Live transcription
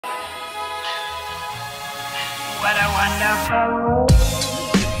what a wonderful.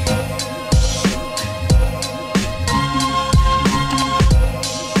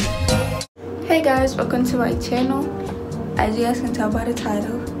 Hey guys, welcome to my channel. As you guys can tell by the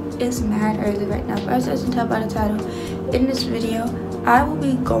title, it's mad early right now. But as you guys can tell by the title, in this video, I will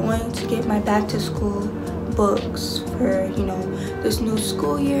be going to get my back to school books for, this new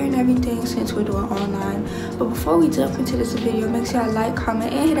school year and everything since we're doing online. But before we jump into this video, make sure y'all like,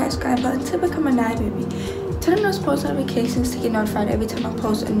 comment, and hit that subscribe button to become a night baby. Turn on those post notifications to get notified every time I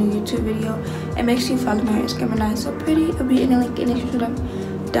post a new YouTube video. And make sure you follow me on Instagram and So Pretty. It'll be in the link in the description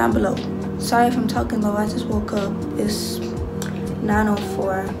down below. Sorry if I'm talking low, I just woke up. It's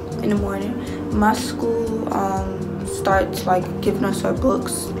 9:04 in the morning. My school starts like giving us our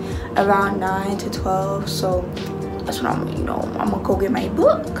books around 9 to 12, so that's when I'm gonna go get my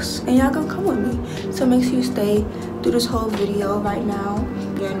books and y'all gonna come with me. So make sure you stay through this whole video. Right now,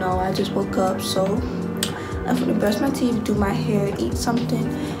 I just woke up, so I'm gonna brush my teeth, do my hair, eat something,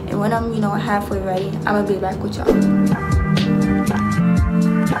 and when I'm halfway ready, I'm gonna be back with y'all.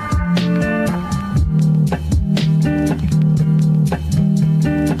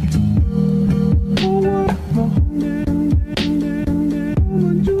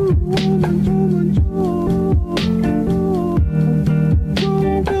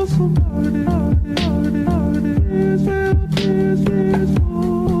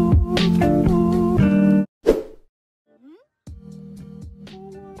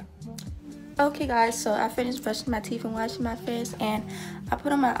 Okay guys, so I finished brushing my teeth and washing my face, and I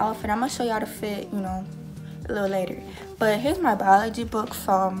put on my outfit. I'm gonna show y'all the fit, a little later. But here's my biology book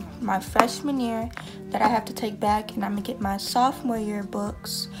from my freshman year that I have to take back, and I'm gonna get my sophomore year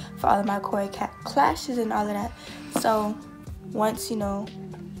books for all of my core classes and all of that. So once I'm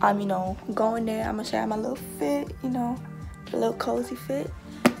going there, I'm gonna show y'all my little fit, a little cozy fit.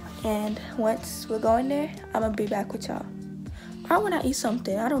 And once we're going there, I'm gonna be back with y'all. I want to eat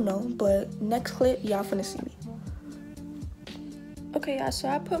something, I don't know, but next clip, y'all finna see me. Okay, y'all, so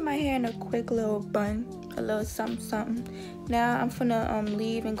I put my hair in a quick little bun, a little something. Now I'm finna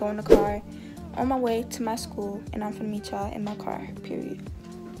leave and go in the car on my way to my school, and I'm finna meet y'all in my car, period.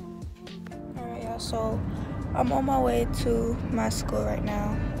 Alright, y'all, so I'm on my way to my school right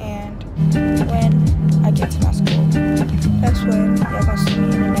now, and when I get to my school, that's when y'all gonna see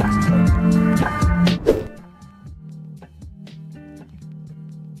me in the next clip.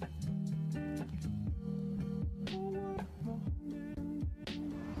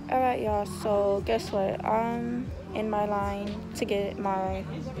 Alright y'all, so guess what? I'm in my line to get my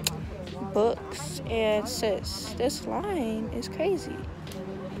books, and sis, this line is crazy.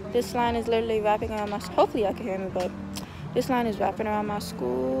 This line is literally wrapping around my, hopefully y'all can hear me, but this line is wrapping around my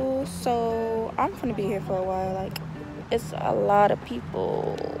school, so I'm gonna be here for a while. Like, it's a lot of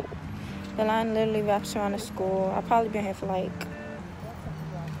people. The line literally wraps around the school. I'll probably be here for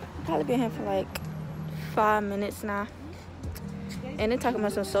like 5 minutes now. And they're talking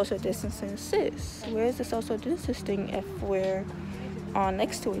about some social distancing. Sis, where's the social distancing if we're all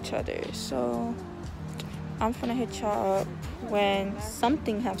next to each other? So I'm gonna hit y'all up when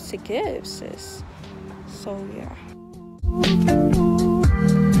something has to give, sis. So yeah.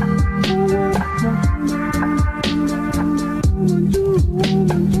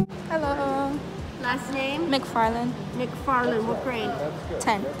 Hello. Last name? McFarland. McFarland, what grade?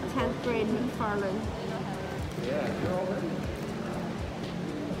 10. 10th grade, McFarland.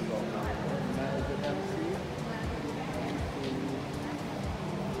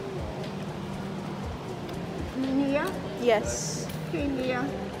 Nia? Yes. Okay, Nia.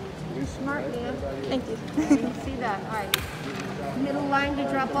 You're smart, Nia. Thank you. You see that? All right. Middle line to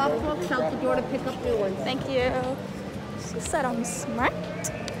drop off books, out the door to pick up new ones. Thank you. She said I'm smart.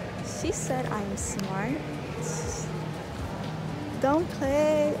 She said I'm smart. Don't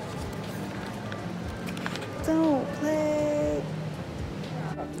play. Don't play.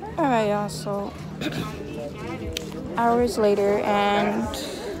 Alright, y'all, so hours later, and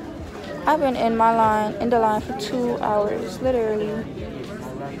I've been in the line for 2 hours, literally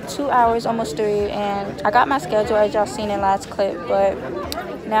 2 hours, almost 3, and I got my schedule as y'all seen in last clip, but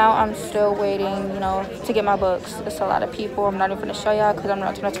now I'm still waiting, to get my books. It's a lot of people. I'm not even gonna show y'all because I'm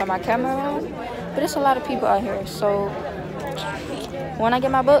not gonna turn my camera on, but it's a lot of people out here. So when I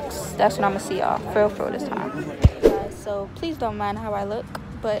get my books, that's when I'm gonna see y'all for real this time. Guys, so please don't mind how I look,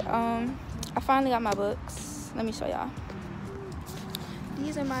 but I finally got my books. Let me show y'all.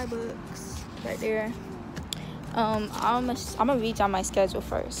 These are my books right there. I'm gonna read y'all my schedule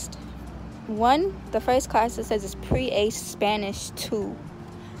first. The first class that says is Pre-ACE Spanish 2.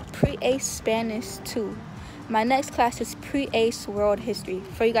 Pre-ACE Spanish 2. My next class is Pre-ACE World History.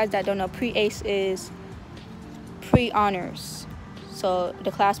 For you guys that don't know, Pre-ACE is pre-honors. So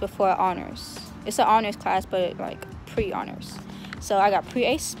the class before honors. It's an honors class, but like pre-honors. So I got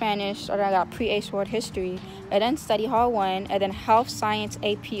pre-ACE Spanish, or then I got pre-ACE World History, and then Study Hall 1, and then Health Science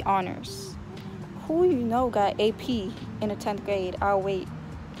AP Honors. Who you know got AP in the 10th grade? I'll wait.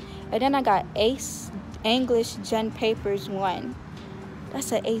 And then I got ACE English Gen Papers 1.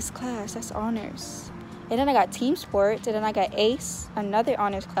 That's an ACE class. That's honors. And then I got Team Sports, and then I got ACE, another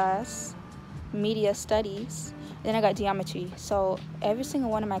honors class, Media Studies. Then I got Geometry. So every single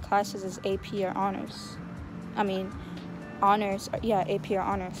one of my classes is AP or honors. I mean, honors. Yeah, AP or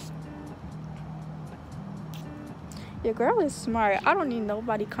honors. Your girl is smart. I don't need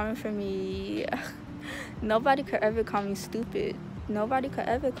nobody coming for me. Nobody could ever call me stupid. Nobody could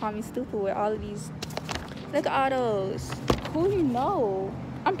ever call me stupid with all of these. Look at all those. Who you know?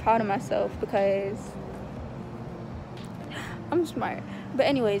 I'm proud of myself because I'm smart. But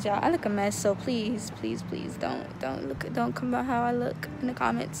anyways, y'all, I look a mess, so please don't come about how I look in the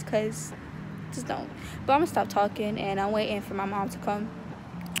comments, cause just don't. But I'm gonna stop talking, and I'm waiting for my mom to come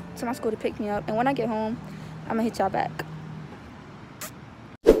to my school to pick me up, and when I get home, I'm gonna hit y'all back.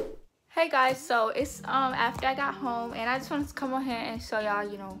 Hey guys, so it's after I got home, and I just wanted to come on here and show y'all,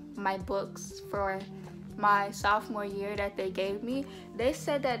 you know, my books for my sophomore year that they gave me. They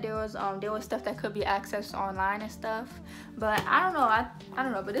said that there was stuff that could be accessed online and stuff, but I don't know. I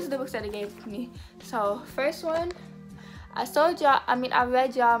don't know, but this is the books that they gave me. So first one, I told y'all, I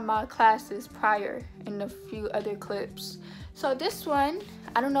read y'all my classes prior in a few other clips. So this one,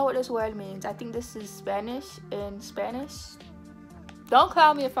 I don't know what this word means. I think this is Spanish in Spanish. Don't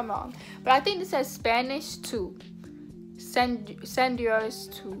clown me if I'm wrong, but I think this says Spanish 2. Send yours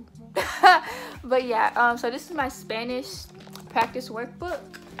to. But yeah, so this is my Spanish practice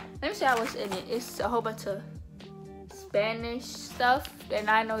workbook. Let me show you what's in it. It's a whole bunch of Spanish stuff, and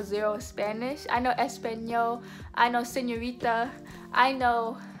I know zero Spanish. I know Espanol, I know señorita, I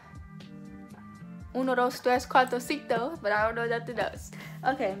know uno, dos, tres, cuatro, cinco, but I don't know nothing else.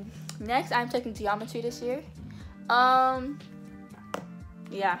 Okay, next I'm taking geometry this year.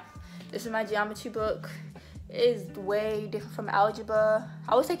 Yeah, this is my geometry book. It is way different from algebra.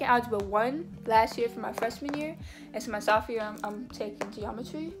 I was taking algebra 1 last year for my freshman year, and so my sophomore year I'm taking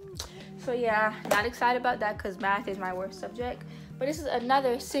geometry. So yeah, not excited about that because math is my worst subject. But this is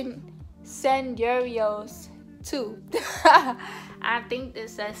another Scenarios 2. I think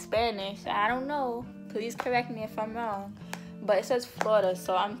this says Spanish. I don't know. Please correct me if I'm wrong. But it says Florida,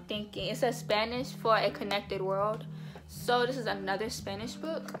 so I'm thinking it says Spanish for a connected world. So this is another Spanish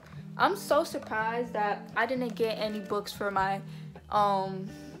book. I'm so surprised that I didn't get any books for my what's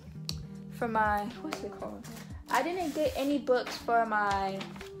it called? I didn't get any books for my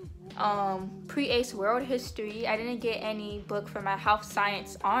pre-ACE World History. I didn't get any book for my Health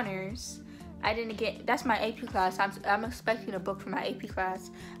Science Honors. I didn't get, that's my AP class. I'm expecting a book for my AP class.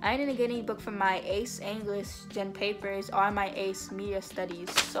 I didn't get any book for my ACE English Gen Papers or my ACE Media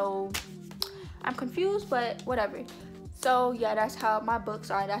Studies. So I'm confused, but whatever. So yeah, that's how my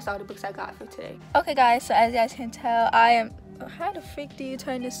books are. That's all the books I got for today. Okay guys, so as you guys can tell, I am, how the freak do you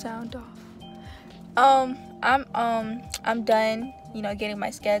turn this sound off? I'm done, you know, getting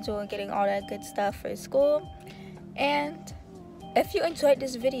my schedule and getting all that good stuff for school. And if you enjoyed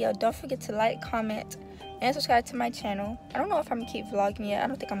this video, don't forget to like, comment, and subscribe to my channel. I don't know if I'm gonna keep vlogging yet. I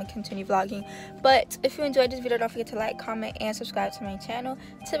don't think I'm gonna continue vlogging, but if you enjoyed this video, don't forget to like, comment, and subscribe to my channel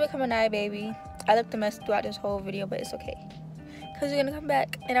to become an baby. I looked a mess throughout this whole video, but it's okay because we're gonna come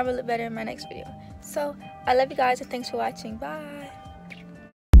back and I will look better in my next video. So I love you guys, and thanks for watching. Bye.